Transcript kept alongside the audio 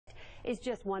is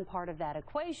just one part of that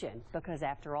equation, because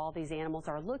after all, these animals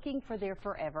are looking for their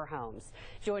forever homes.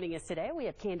 Joining us today, we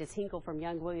have Candace Hinkle from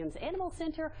Young Williams Animal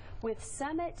Center with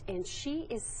Summit, and she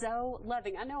is so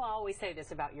loving. I know I always say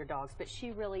this about your dogs, but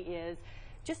she really is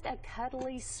just a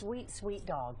cuddly, sweet, sweet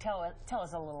dog. Tell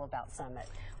us a little about Summit.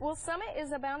 Well, Summit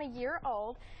is about a year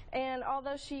old, and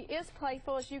although she is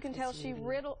playful, as you can tell, she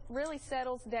really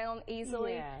settles down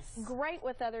easily. Yes. Great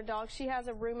with other dogs. She has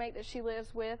a roommate that she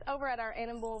lives with over at our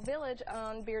animal village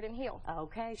on Bearden Hill.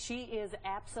 Okay, she is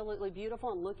absolutely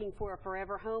beautiful and looking for a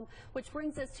forever home, which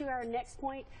brings us to our next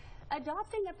point.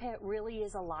 Adopting a pet really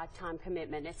is a lifetime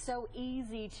commitment. It's so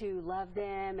easy to love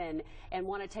them and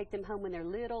want to take them home when they're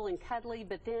little and cuddly,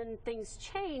 but then things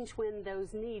change when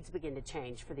those needs begin to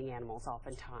change for the animals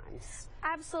oftentimes.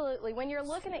 Absolutely. When you're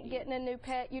looking at getting a new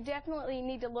pet, you definitely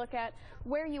need to look at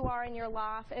where you are in your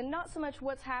life, and not so much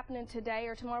what's happening today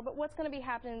or tomorrow, but what's going to be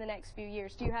happening in the next few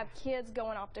years. Do you have kids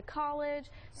going off to college?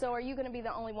 So are you going to be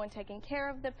the only one taking care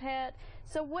of the pet?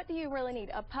 So what do you really need?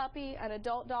 A puppy, an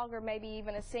adult dog, or maybe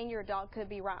even a senior dog could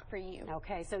be right for you.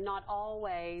 Okay, so not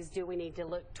always do we need to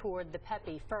look toward the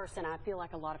puppy first, and I feel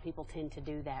like a lot of people tend to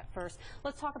do that first.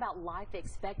 Let's talk about life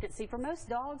expectancy. For most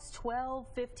dogs, 12,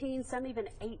 15, some even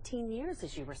 18 years,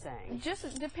 as you were saying.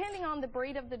 Just depending on the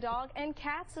breed of the dog, and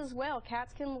cats as well.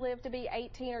 Cats can live to be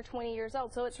 18 or 20 years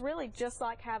old, so it's really just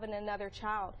like having another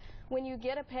child. When you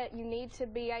get a pet, you need to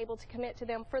be able to commit to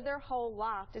them for their whole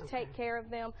life, to take care of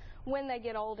them when they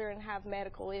get older and have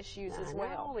medical issues as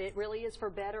well. It really is for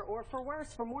better or for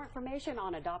worse. For more information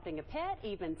on adopting a pet,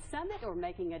 even Summit, or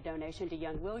making a donation to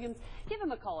Young Williams, give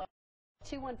them a call at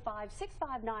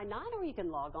 215-6599, or you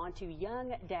can log on to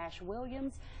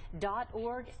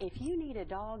young-williams.org. If you need a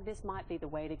dog, this might be the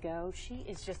way to go. She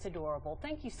is just adorable.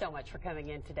 Thank you so much for coming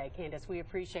in today, Candace. We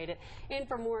appreciate it. And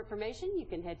for more information, you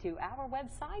can head to our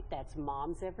website. That's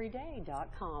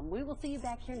momseveryday.com. We will see you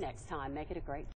back here next time. Make it a great day.